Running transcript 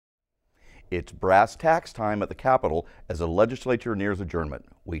It's brass tacks time at the Capitol as the legislature nears adjournment.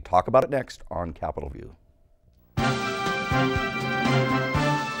 We talk about it next on Capitol View.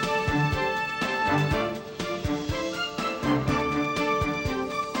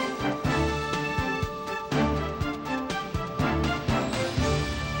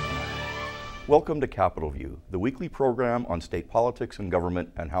 Welcome to Capitol View, the weekly program on state politics and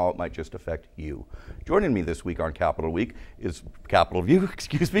government and how it might just affect you. Joining me this week on Capitol View,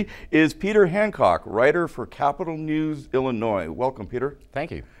 is Peter Hancock, writer for Capitol News Illinois. Welcome, Peter.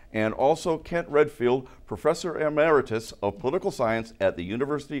 Thank you. And also Kent Redfield, Professor Emeritus of Political Science at the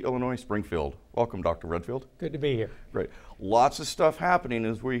University of Illinois Springfield. Welcome, Dr. Redfield. Good to be here. Great. Lots of stuff happening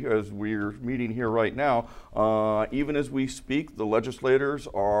as we're meeting here right now. Even as we speak, the legislators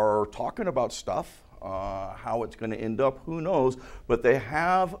are talking about stuff. How it's going to end up, who knows? But they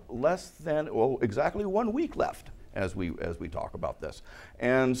have less than, well, exactly 1 week left as we talk about this.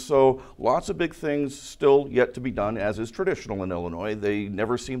 And so lots of big things still yet to be done, as is traditional in Illinois. They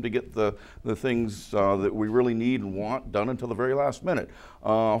never seem to get the things that we really need and want done until the very last minute.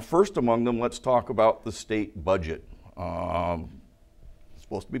 First among them, let's talk about the state budget. It's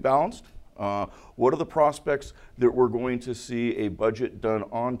supposed to be balanced. What are the prospects that we're going to see a budget done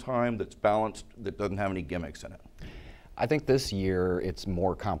on time that's balanced, that doesn't have any gimmicks in it? I think this year it's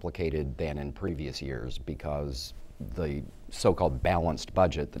more complicated than in previous years because the so-called balanced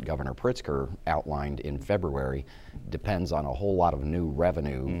budget that Governor Pritzker outlined in February depends on a whole lot of new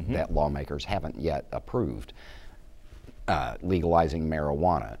revenue that lawmakers haven't yet approved. Legalizing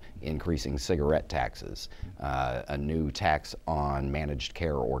marijuana, increasing cigarette taxes, a new tax on managed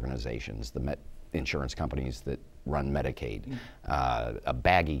care organizations, the insurance companies that run Medicaid, a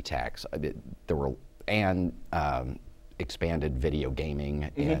baggy tax, expanded video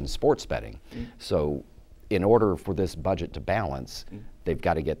gaming and sports betting. So in order for this budget to balance, they've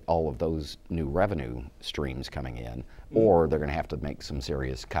got to get all of those new revenue streams coming in, or they're going to have to make some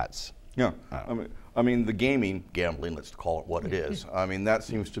serious cuts. Yeah, I mean the gambling, let's call it what it is. I mean, that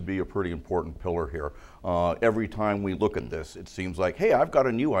seems to be a pretty important pillar here. Every time we look at this, it seems like, hey, I've got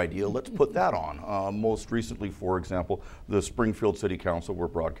a new idea, let's put that on. Most recently, for example, the Springfield City Council, we're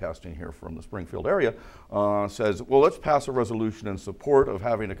broadcasting here from the Springfield area, says, well, let's pass a resolution in support of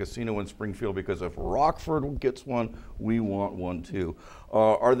having a casino in Springfield because if Rockford gets one, we want one too.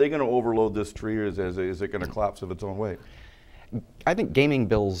 Are they going to overload this tree, or is it going to collapse of its own weight? I think gaming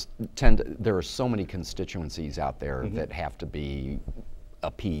bills there are so many constituencies out there that have to be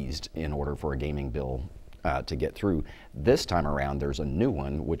appeased in order for a gaming bill to get through. This time around, there's a new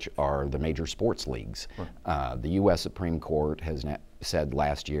one, which are the major sports leagues. Right. The U.S. Supreme Court has said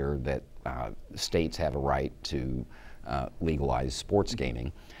last year that states have a right to legalize sports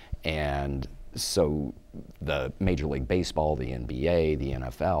gaming. And so the Major League Baseball, the NBA, the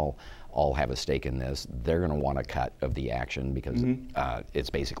NFL, all have a stake in this. They're going to want a cut of the action because it's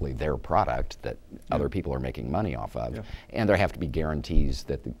basically their product that other people are making money off of, and there have to be guarantees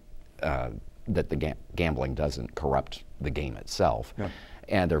that the gambling doesn't corrupt the game itself.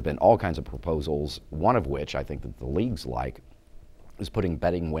 And there have been all kinds of proposals. One of which I think that the leagues like is putting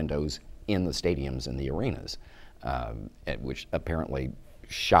betting windows in the stadiums and the arenas, which apparently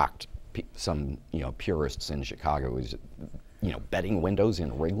shocked some purists in Chicago. Is betting windows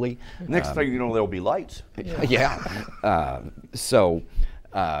in Wrigley. Next thing you know, there'll be lights. So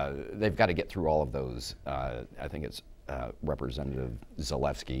they've got to get through all of those. I think it's Representative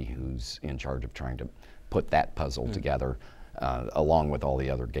Zalewski who's in charge of trying to put that puzzle together, along with all the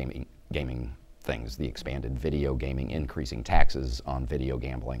other gaming things, the expanded video gaming, increasing taxes on video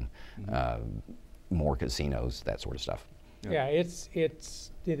gambling, more casinos, that sort of stuff. Yeah, it's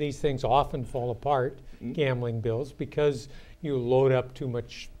these things often fall apart, gambling bills, because you load up too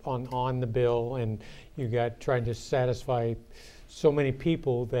much on the bill, and you got trying to satisfy so many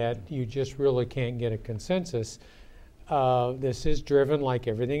people that you just really can't get a consensus. This is driven, like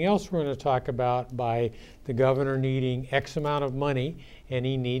everything else we're going to talk about, by the governor needing X amount of money, and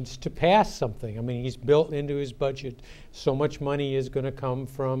he needs to pass something. I mean, he's built into his budget so much money is going to come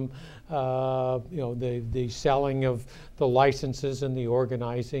from the selling of the licenses and the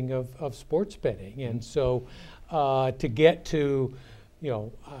organizing of sports betting. And so to get to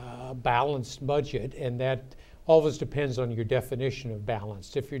a balanced budget, and that always depends on your definition of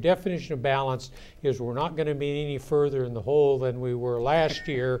balanced. If your definition of balanced is we're not going to be any further in the hole than we were last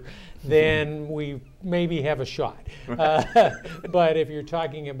year, then we maybe have a shot. But if you're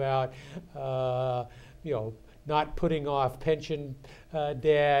talking about not putting off pension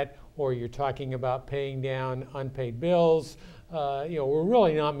debt, or you're talking about paying down unpaid bills, we're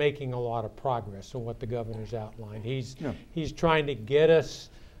really not making a lot of progress on what the governor's outlined. He's trying to get us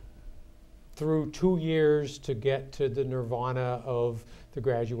through 2 years to get to the nirvana of the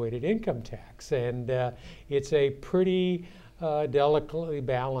graduated income tax. And it's a pretty delicately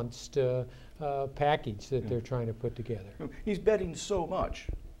balanced package that they're trying to put together. He's betting so much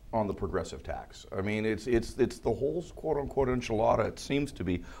on the progressive tax. I mean, it's the whole quote-unquote enchilada, it seems to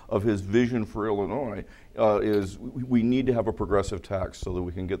be, of his vision for Illinois, is we need to have a progressive tax so that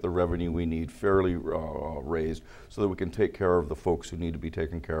we can get the revenue we need fairly raised, so that we can take care of the folks who need to be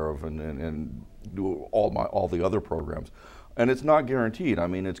taken care of and do all the other programs. And it's not guaranteed. I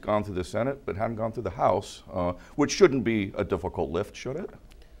mean, it's gone through the Senate, but hadn't gone through the House, which shouldn't be a difficult lift, should it?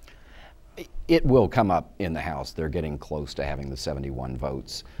 It will come up in the House. They're getting close to having the 71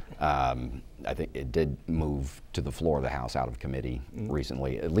 votes. I think it did move to the floor of the House out of committee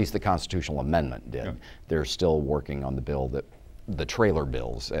recently. At least the constitutional amendment did. Yeah. They're still working on the bill that the trailer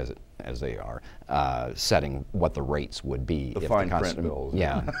bills, as they are, setting what the rates would be if fine print bills.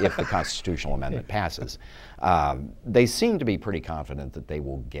 Yeah, if the constitutional amendment passes. They seem to be pretty confident that they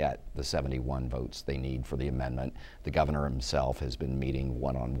will get the 71 votes they need for the amendment. The governor himself has been meeting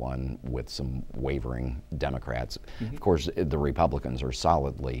one-on-one with some wavering Democrats. Of course, the Republicans are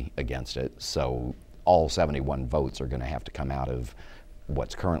solidly against it, so all 71 votes are going to have to come out of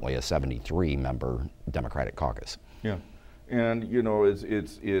what's currently a 73-member Democratic caucus. Yeah. And you know, it's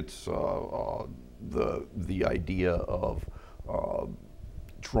the idea of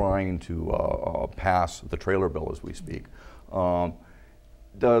trying to pass the trailer bill as we speak. Do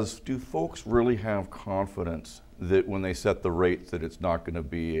folks really have confidence that when they set the rates that it's not going to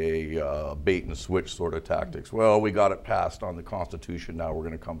be a bait and switch sort of tactics? Well, we got it passed on the Constitution. Now we're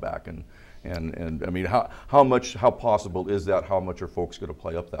going to come back and I mean, how possible is that? How much are folks going to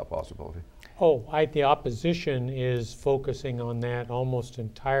play up that possibility? Oh, the opposition is focusing on that almost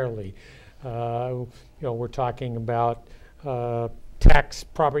entirely. You know, we're talking about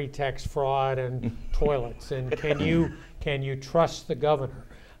property tax fraud and toilets, and can you trust the governor?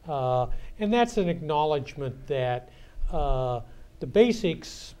 And that's an acknowledgement that the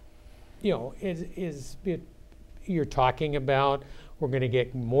basics, you know, you're talking about we're going to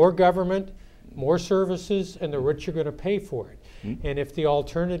get more government, more services, and the rich are going to pay for it. And if the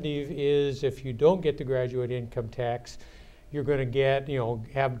alternative is, if you don't get the graduate income tax, you're going to get, you know,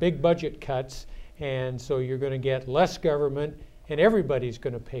 have big budget cuts, and so you're going to get less government, and everybody's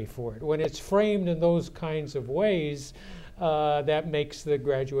going to pay for it. When it's framed in those kinds of ways, that makes the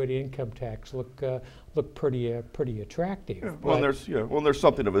graduate income tax look pretty attractive. Yeah. Well, there's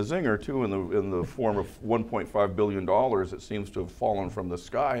something of a zinger too in the form of $1.5 billion that seems to have fallen from the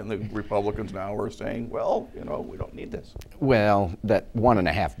sky, and the Republicans now are saying, well, you know, we don't need this. Well, that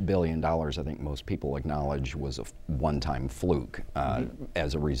 $1.5 billion, I think most people acknowledge, was a one-time fluke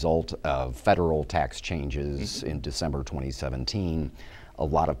as a result of federal tax changes in December 2017. A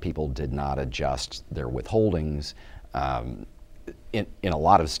lot of people did not adjust their withholdings. In a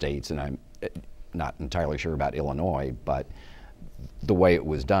lot of states, and I'm not entirely sure about Illinois, but the way it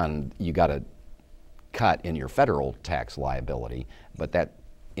was done, you got a cut in your federal tax liability, but that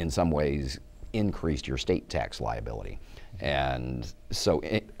in some ways increased your state tax liability. And so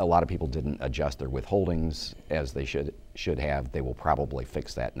a lot of people didn't adjust their withholdings as they should have. They will probably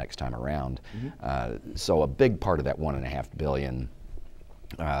fix that next time around. So a big part of that $1.5 billion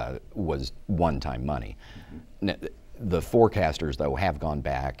was one-time money. The forecasters, though, have gone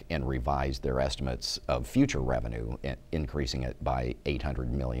back and revised their estimates of future revenue, increasing it by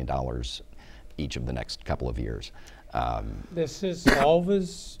 $800 million each of the next couple of years. This is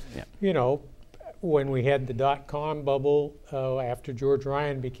always, you know, when we had the dot-com bubble after George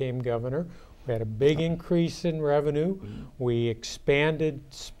Ryan became governor, we had a big increase in revenue. We expanded,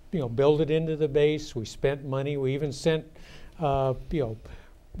 you know, built it into the base. We spent money. We even sent, you know,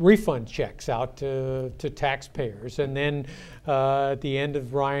 refund checks out to taxpayers. And then at the end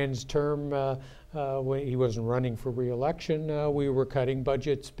of Ryan's term, when he wasn't running for re-election, we were cutting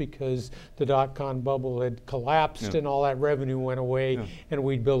budgets because the dot-com bubble had collapsed and all that revenue went away, and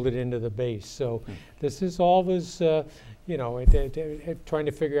we'd build it into the base. So this is always, you know, trying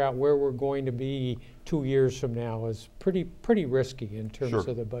to figure out where we're going to be 2 years from now is pretty risky in terms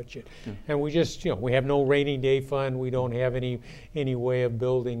of the budget. And we just, you know, we have no rainy day fund. We don't have any way of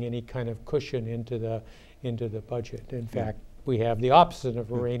building any kind of cushion into the budget. In fact, we have the opposite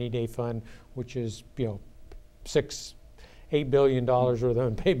of a rainy day fund, which is, you know, $8 billion worth of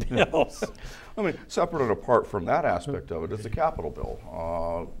unpaid bills. I mean, separate and apart from that aspect of it is the capital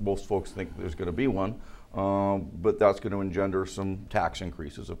bill. Most folks think there's going to be one. But that's going to engender some tax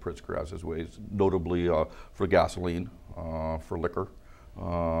increases of Pritzker's ways, notably for gasoline, for liquor,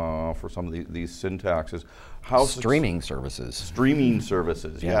 for some of these sin taxes. how streaming services. Streaming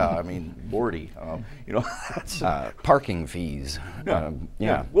services, yeah. I mean, Lordy, you know, that's, parking fees.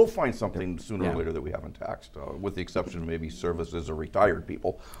 Yeah, we'll find something sooner or later that we haven't taxed, with the exception of maybe services or retired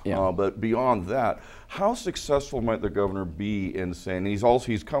people. But beyond that, how successful might the governor be in saying,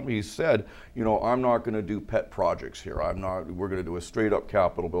 he's said, you know, I'm not going to do pet projects here. We're going to do a straight up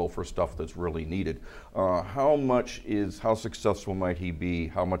capital bill for stuff that's really needed. How successful might he be?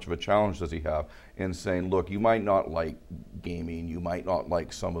 How much of a challenge does he have in saying, look, you might not like gaming, you might not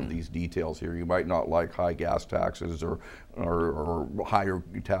like some of these details here, you might not like high gas taxes or higher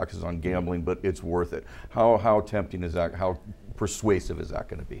taxes on gambling, but it's worth it. How tempting is that? How persuasive is that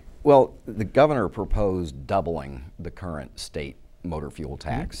going to be? Well, the governor proposed doubling the current state motor fuel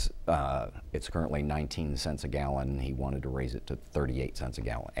tax. It's currently 19 cents a gallon. He wanted to raise it to 38 cents a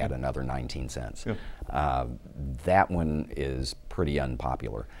gallon, add another 19 cents. That one is pretty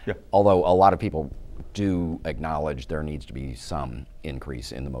unpopular. Although a lot of people do acknowledge there needs to be some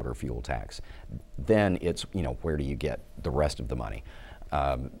increase in the motor fuel tax. Then it's, you know, where do you get the rest of the money?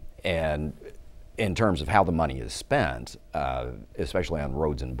 And in terms of how the money is spent, especially on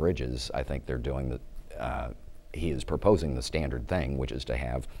roads and bridges, I think they're doing he is proposing the standard thing, which is to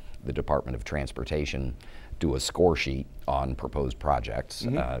have the Department of Transportation do a score sheet on proposed projects.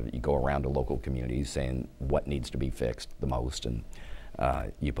 You go around to local communities saying what needs to be fixed the most, and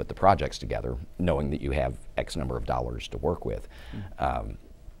you put the projects together knowing that you have X number of dollars to work with.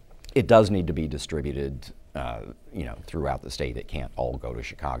 It does need to be distributed you know, throughout the state. It can't all go to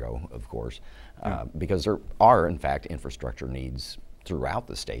Chicago, of course, because there are, in fact, infrastructure needs throughout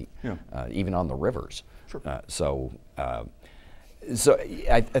the state, even on the rivers. So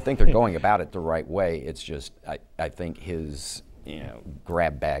I think they're going about it the right way. It's just I think his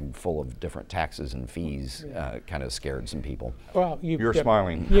grab bag full of different taxes and fees kind of scared some people. Well, you're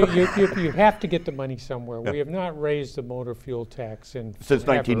smiling. You have to get the money somewhere. We have not raised the motor fuel tax since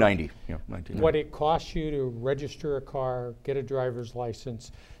 1990. What it costs you to register a car, get a driver's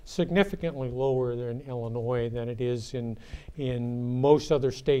license, significantly lower in Illinois than it is in most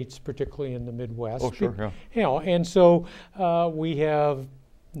other states, particularly in the Midwest. Oh, sure, yeah. You know, and so we have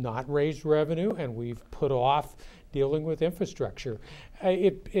not raised revenue, and we've put off dealing with infrastructure.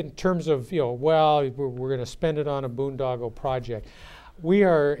 In terms of, well, we're going to spend it on a boondoggle project. We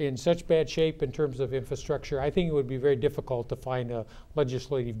are in such bad shape in terms of infrastructure. I think it would be very difficult to find a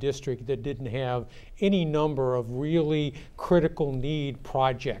legislative district that didn't have any number of really critical need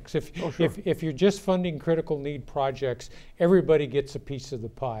projects. If you're just funding critical need projects, everybody gets a piece of the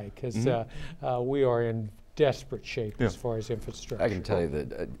pie, because we are in desperate shape as far as infrastructure. I can tell you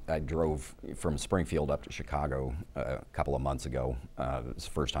that I drove from Springfield up to Chicago a couple of months ago. It was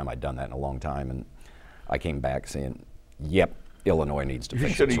the first time I'd done that in a long time, and I came back saying, yep, Illinois needs to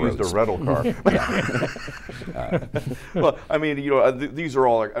fix its roads. You should have used a rental car. Well, I mean, these are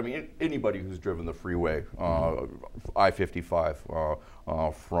all, I mean, anybody who's driven the freeway, I-55,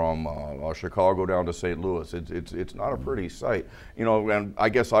 from Chicago down to St. Louis, it's not a pretty sight. And I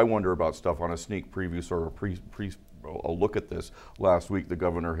guess I wonder about stuff on a sneak preview, sort of a look at this. Last week, the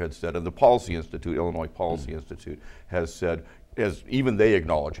governor had said, and the Policy Institute, Illinois Policy Institute, has said, as even they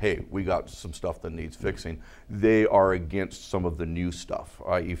acknowledge, hey, we got some stuff that needs fixing, they are against some of the new stuff.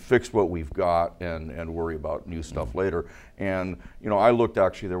 You fix what we've got and worry about new stuff later. And I looked,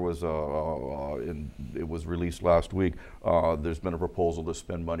 actually, there was it was released last week, there's been a proposal to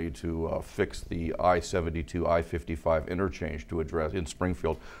spend money to fix the I-72, I-55 interchange to address, in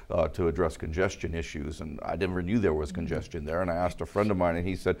Springfield, to address congestion issues. And I never knew there was congestion there. And I asked a friend of mine, and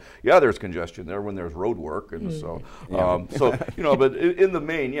he said, yeah, there's congestion there when there's road work. And so, but in the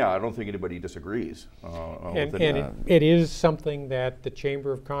main, I don't think anybody disagrees. It is something that the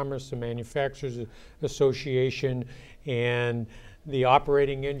Chamber of Commerce, the Manufacturers Association, and the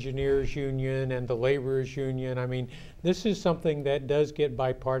Operating Engineers Union and the Laborers Union, I mean, this is something that does get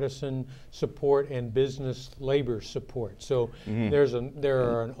bipartisan support and business labor support. So there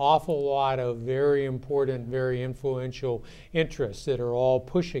are an awful lot of very important, very influential interests that are all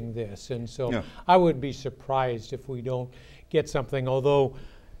pushing this. And so I would be surprised if we don't get something, although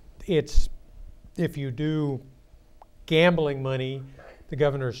if you do gambling money, the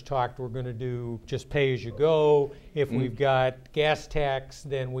governor's talked, we're going to do just pay as you go. If we've got gas tax,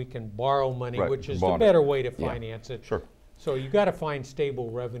 then we can borrow money, which is the better way to finance it. Sure. So you've got to find stable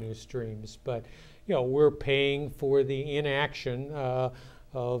revenue streams. But we're paying for the inaction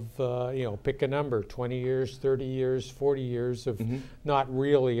of pick a number, 20 years, 30 years, 40 years of not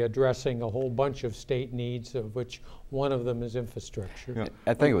really addressing a whole bunch of state needs, of which one of them is infrastructure. Yeah.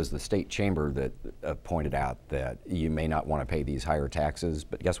 I think it was the state chamber that pointed out that you may not want to pay these higher taxes,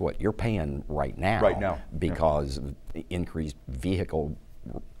 but guess what? You're paying right now because of increased vehicle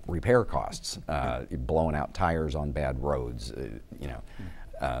repair costs, blowing out tires on bad roads,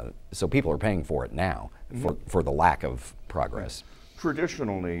 so people are paying for it now for the lack of progress.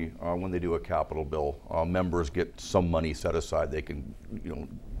 Traditionally, when they do a capital bill, members get some money set aside. They can,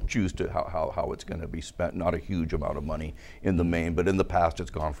 choose to how it's going to be spent. Not a huge amount of money in the main, but in the past, it's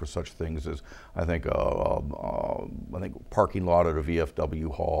gone for such things as I think parking lot at a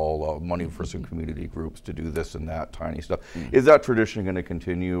VFW hall, money for some community groups to do this and that tiny stuff. Is that tradition going to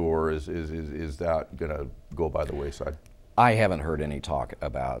continue, or is that going to go by the wayside? I haven't heard any talk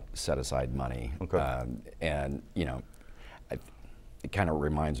about set aside money, and it kind of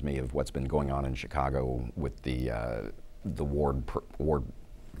reminds me of what's been going on in Chicago with the ward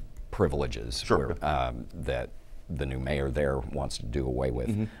privileges, that the new mayor there wants to do away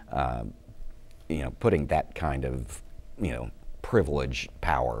with. Putting that kind of privilege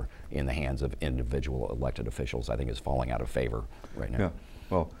power in the hands of individual elected officials, I think, is falling out of favor right now.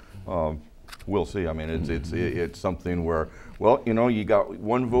 Yeah. Well. We'll see. I mean, it's something where, well, you got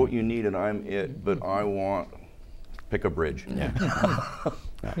one vote you need, and I'm it, but I want pick a bridge. Yeah.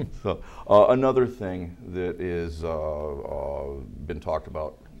 So another thing that is been talked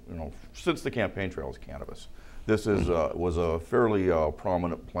about, since the campaign trail is cannabis. This was a fairly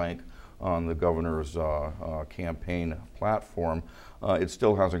prominent plank on the governor's campaign platform. It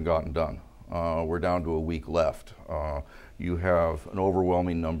still hasn't gotten done. We're down to a week left. You have an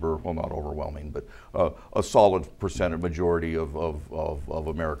overwhelming number, well, not overwhelming, but a solid majority of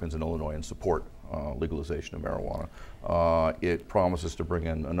Americans in Illinois in support legalization of marijuana. It promises to bring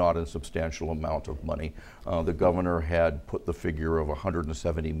in a not insubstantial amount of money. The governor had put the figure of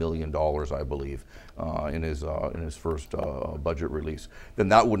 $170 million, I believe, in his first budget release. Then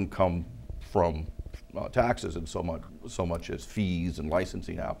that wouldn't come from taxes and so much as fees and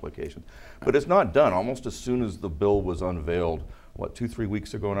licensing applications. But it's not done. Almost as soon as the bill was unveiled, what, 2-3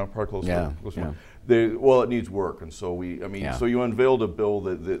 weeks ago now, probably close to well, it needs work, and so so you unveiled a bill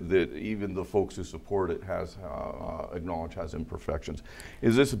that even the folks who support it has acknowledged has imperfections.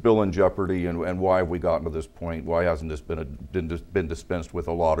 Is this bill in jeopardy, and why have we gotten to this point? Why hasn't this been dispensed with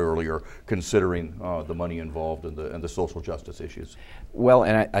a lot earlier, considering the money involved and the social justice issues? Well,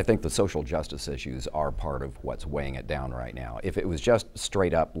 and I think the social justice issues are part of what's weighing it down right now. If it was just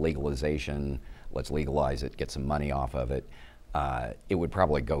straight up legalization, let's legalize it, get some money off of it, it would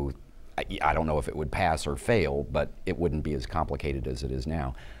probably go, I don't know if it would pass or fail, but it wouldn't be as complicated as it is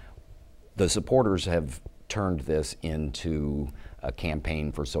now. The supporters have turned this into a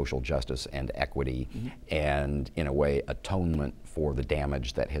campaign for social justice and equity, and in a way atonement for the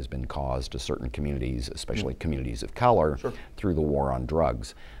damage that has been caused to certain communities, especially communities of color, through the war on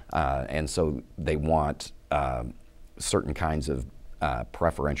drugs. And so they want certain kinds of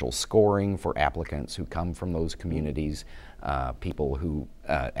preferential scoring for applicants who come from those communities,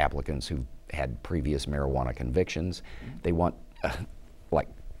 applicants who had previous marijuana convictions. They want like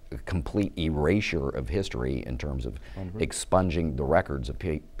a complete erasure of history in terms of expunging the records of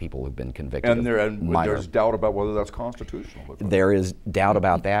people who've been convicted. And there's doubt about whether that's constitutional. There is doubt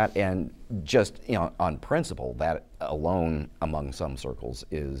about that, and just on principle, that alone among some circles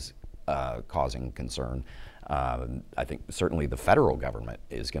is causing concern. I think certainly the federal government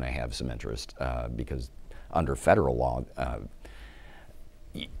is going to have some interest because under federal law,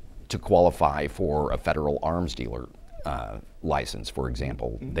 to qualify for a federal arms dealer license, for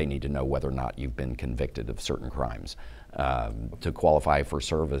example, they need to know whether or not you've been convicted of certain crimes. To qualify for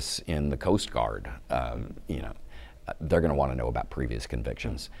service in the Coast Guard, they're going to want to know about previous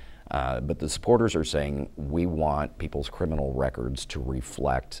convictions. But the supporters are saying we want people's criminal records to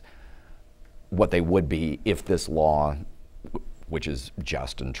reflect what they would be if this law, which is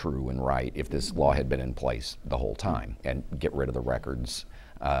just and true and right, if this law had been in place the whole time, and get rid of the records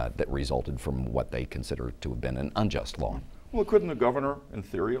that resulted from what they consider to have been an unjust law. Well, couldn't the governor, in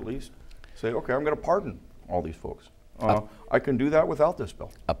theory at least, say, okay, I'm going to pardon all these folks? I can do that without this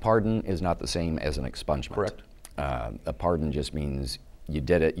bill. A pardon is not the same as an expungement. Correct. A pardon just means you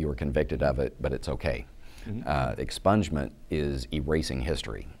did it, you were convicted of it, but it's okay. Expungement is erasing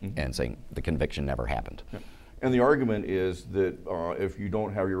history and saying the conviction never happened. And the argument is that if you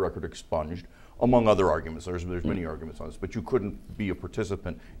don't have your record expunged, among other arguments. There's many arguments on this, but you couldn't be a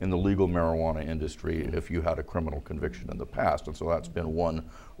participant in the legal marijuana industry if you had a criminal conviction in the past, and so that's been one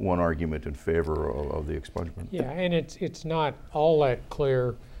argument in favor of the expungement. Yeah, and it's not all that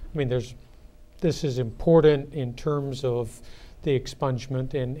clear. I mean, this is important in terms of the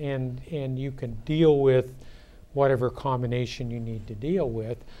expungement, and you can deal with whatever combination you need to deal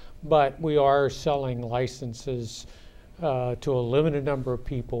with, but we are selling licenses to a limited number of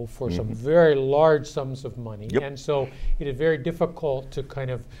people for some very large sums of money. Yep. And so it is very difficult to kind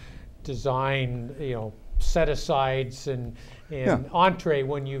of design, set-asides and entree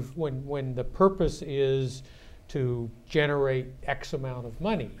when the purpose is to generate X amount of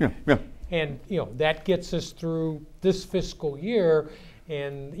money. Yeah. And that gets us through this fiscal year,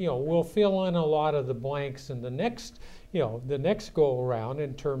 and we'll fill in a lot of the blanks in the next go around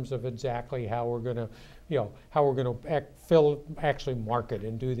in terms of exactly how we're going to actually market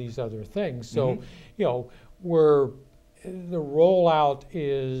and do these other things. So the rollout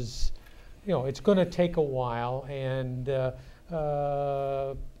is it's going to take a while, and the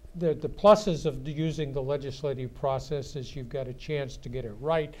pluses of using the legislative process is you've got a chance to get it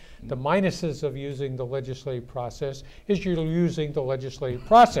right. The minuses of using the legislative process is you're using the legislative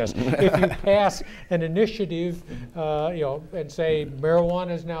process. If you pass an initiative, and say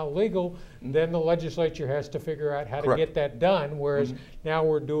marijuana is now legal, then the legislature has to figure out how to get that done. Whereas now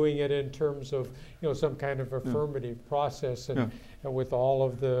we're doing it in terms of some kind of affirmative process, and with all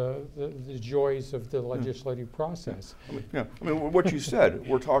of the joys of the legislative process. I mean, what you said,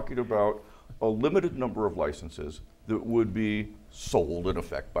 we're talking about a limited number of licenses that would be sold in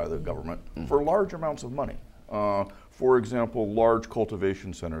effect by the government for large amounts of money. For example, large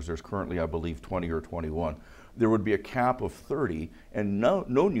cultivation centers, there's currently, I believe, 20 or 21. There would be a cap of 30, and no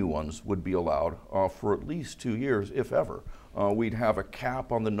new ones would be allowed for at least 2 years, if ever. We'd have a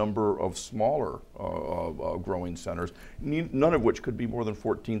cap on the number of smaller growing centers, none of which could be more than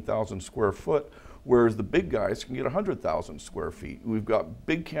 14,000 square foot, whereas the big guys can get 100,000 square feet. We've got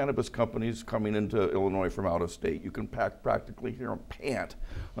big cannabis companies coming into Illinois from out of state. You can practically hear them pant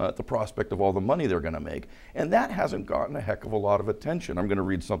at the prospect of all the money they're going to make. And that hasn't gotten a heck of a lot of attention. I'm going to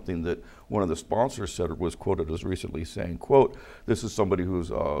read something that one of the sponsors said, was quoted as recently saying, quote, this is somebody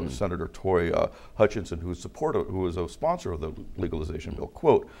who's Senator Toy Hutchinson, who is a sponsor of the legalization bill,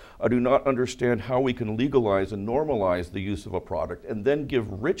 quote, I do not understand how we can legalize and normalize the use of a product and then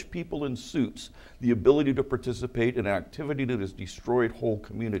give rich people in suits the ability to participate in activity that has destroyed whole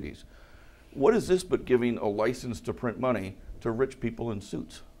communities. What is this but giving a license to print money to rich people in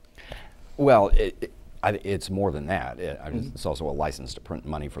suits? Well, it's more than that. It's also a license to print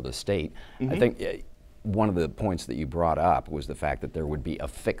money for the state. I think one of the points that you brought up was the fact that there would be a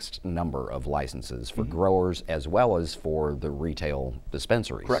fixed number of licenses for growers as well as for the retail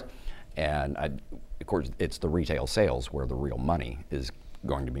dispensaries. Correct. And of course, it's the retail sales where the real money is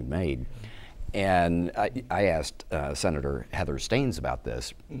going to be made. And I asked Senator Heather Staines about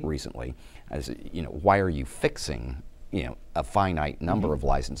this recently. I said, why are you fixing, a finite number of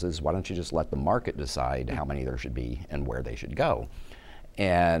licenses? Why don't you just let the market decide how many there should be and where they should go?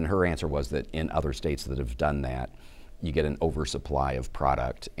 And her answer was that in other states that have done that, you get an oversupply of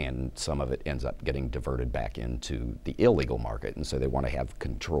product, and some of it ends up getting diverted back into the illegal market, and so they want to have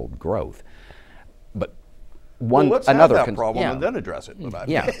controlled growth. But let's have that problem and then address it.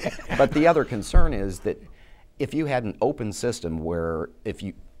 Yeah, but the other concern is that if you had an open system where if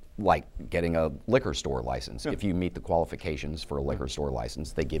you, like getting a liquor store license, if you meet the qualifications for a liquor store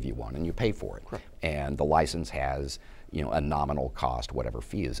license, they give you one and you pay for it. Correct. And the license has, a nominal cost, whatever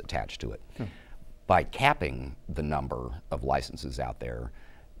fee is attached to it. By capping the number of licenses out there,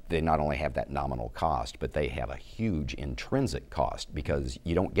 they not only have that nominal cost, but they have a huge intrinsic cost because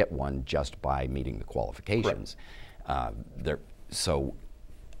you don't get one just by meeting the qualifications. So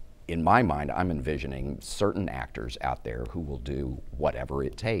in my mind, I'm envisioning certain actors out there who will do whatever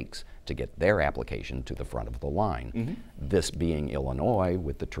it takes to get their application to the front of the line. This being Illinois,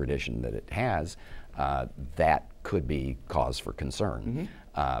 with the tradition that it has, that could be cause for concern.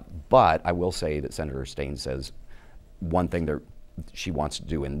 But I will say that Senator Staines says one thing that she wants to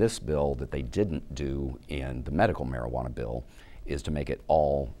do in this bill that they didn't do in the medical marijuana bill is to make it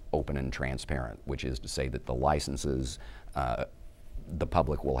all open and transparent, which is to say that the licenses, the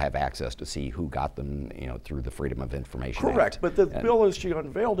public will have access to see who got them, through the Freedom of Information Act. Correct, but the bill as she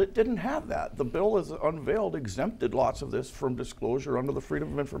unveiled it didn't have that. The bill as unveiled exempted lots of this from disclosure under the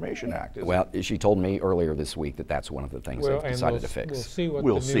Freedom of Information Act. Well, she told me earlier this week that that's one of the things they've decided to fix.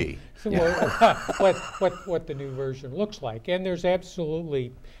 We'll see what what the new version looks like. And there's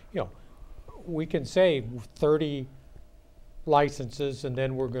absolutely, we can say 30 licenses, and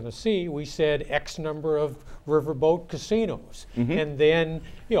then we're going to see, we said X number of riverboat casinos, and then,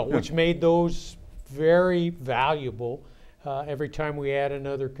 which made those very valuable. Every time we add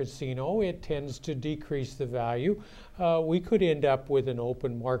another casino, it tends to decrease the value. We could end up with an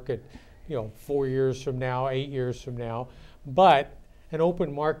open market, 4 years from now, 8 years from now, but an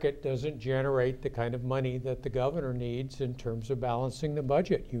open market doesn't generate the kind of money that the governor needs in terms of balancing the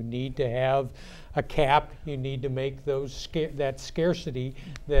budget. You need to have a cap. You need to make those that scarcity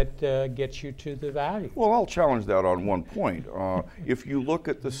that gets you to the value. Well, I'll challenge that on one point. If you look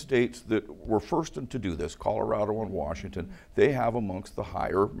at the states that were first to do this, Colorado and Washington, they have amongst the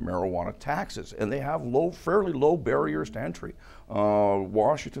higher marijuana taxes, and they have fairly low barriers to entry.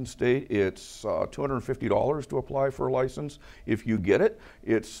 Washington State, it's $250 to apply for a license. If you get it,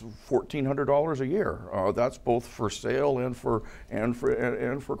 it's $1,400 a year. That's both for sale and for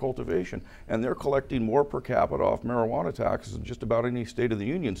cultivation. And they're collecting more per capita off marijuana taxes than just about any state of the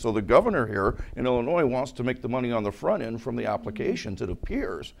union. So the governor here in Illinois wants to make the money on the front end from the applications, it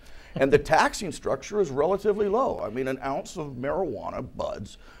appears. And the taxing structure is relatively low. I mean, an ounce of marijuana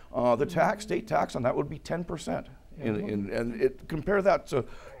buds, the state tax on that would be 10%. And compare that to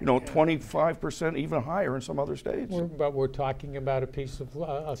 25%, even higher in some other states. But we're talking about a piece of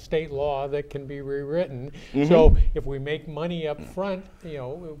a state law that can be rewritten. So if we make money up front,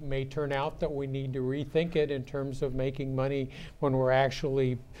 it may turn out that we need to rethink it in terms of making money when we're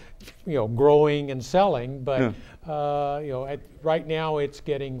actually, growing and selling. But right now it's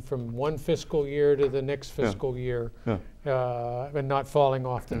getting from one fiscal year to the next fiscal year. And not falling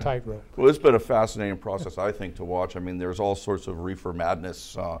off the tightrope. Well, it's been a fascinating process, I think, to watch. I mean, there's all sorts of reefer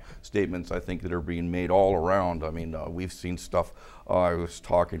madness statements, I think, that are being made all around. I mean, we've seen stuff. I was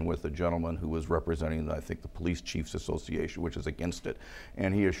talking with a gentleman who was representing, I think, the Police Chiefs Association, which is against it.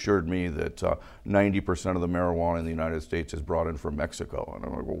 And he assured me that 90% of the marijuana in the United States is brought in from Mexico. And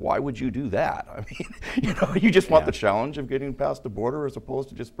I'm like, well, why would you do that? I mean, you just want the challenge of getting past the border as opposed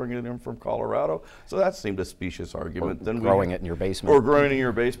to just bringing it in from Colorado. So that seemed a specious argument. Or growing it in your basement. Or growing it in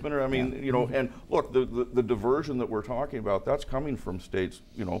your basement. Or, I mean, and look, the diversion that we're talking about, that's coming from states,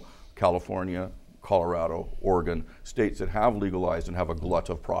 California, Colorado, Oregon, states that have legalized and have a glut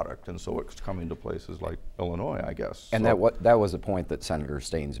of product, and so it's coming to places like Illinois, I guess. And that was a point that Senator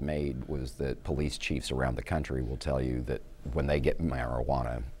Staines made, was that police chiefs around the country will tell you that when they get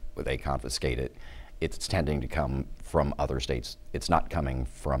marijuana, when they confiscate it, it's tending to come from other states. It's not coming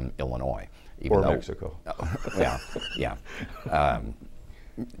from Illinois. Or Mexico. Yeah.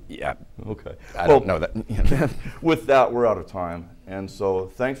 Yeah. Okay. I don't know that. With that, we're out of time. And so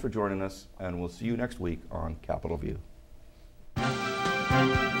thanks for joining us, and we'll see you next week on Capitol View.